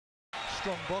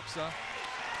strong boxer.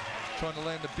 Trying to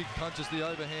land the big punches, the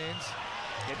overhands.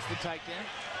 Gets the takedown.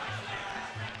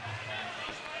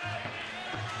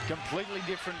 Completely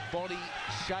different body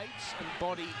shapes and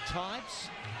body types.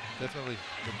 Definitely.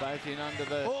 They're both in under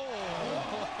the...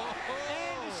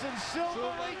 Anderson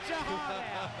Silva reach a high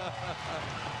out.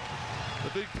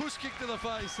 The big push kick to the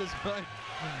face has made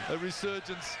a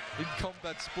resurgence in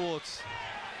combat sports.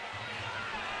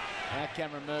 Our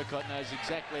Cameron Mercutt knows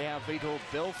exactly how Vitor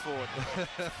Belfort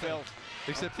felt.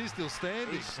 Except he's still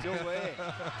standing. He's still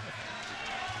there.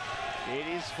 It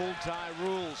is full tie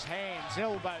rules. Hands,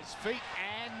 elbows, feet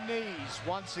and knees.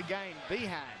 Once again,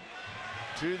 Behan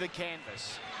to the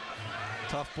canvas.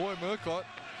 Tough boy, Mercutt.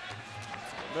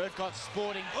 Mercutt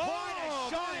sporting quite a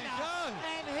shiner.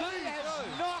 And he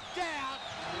has knocked out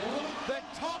the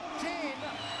top 10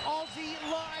 Aussie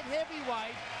light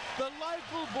heavyweight. The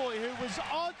local boy who was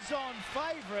odds-on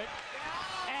favourite.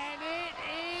 And it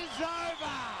is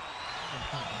over.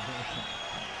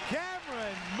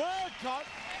 Cameron Mercutt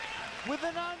with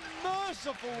an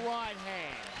unmerciful right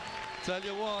hand. Tell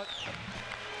you what,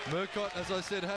 Mercutt, as I said,